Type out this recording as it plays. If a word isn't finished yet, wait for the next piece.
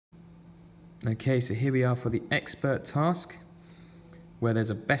Okay, so here we are for the expert task, where there's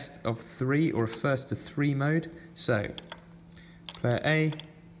a best of 3 or a first to 3 mode. So, player A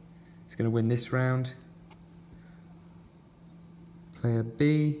is going to win this round. Player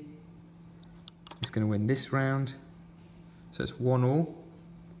B is going to win this round. So it's 1-1.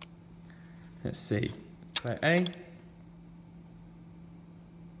 Let's see. Player A.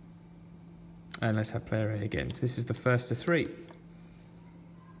 And let's have player A again. So this is the first to 3.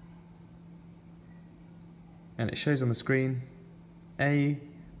 And it shows on the screen, A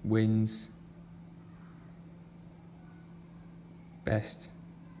wins best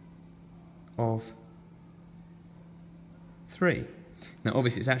of 3. Now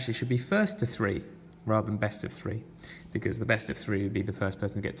obviously it actually should be first to 3 rather than best of 3, because the best of 3 would be the first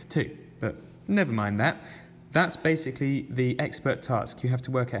person to get to 2. But never mind that. That's basically the expert task. You have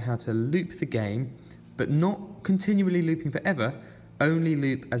to work out how to loop the game, but not continually looping forever. Only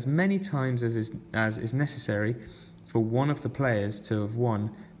loop as many times as is necessary for one of the players to have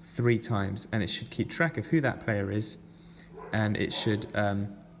won 3 times, and it should keep track of who that player is, and it should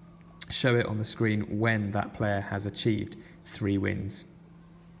show it on the screen when that player has achieved 3 wins.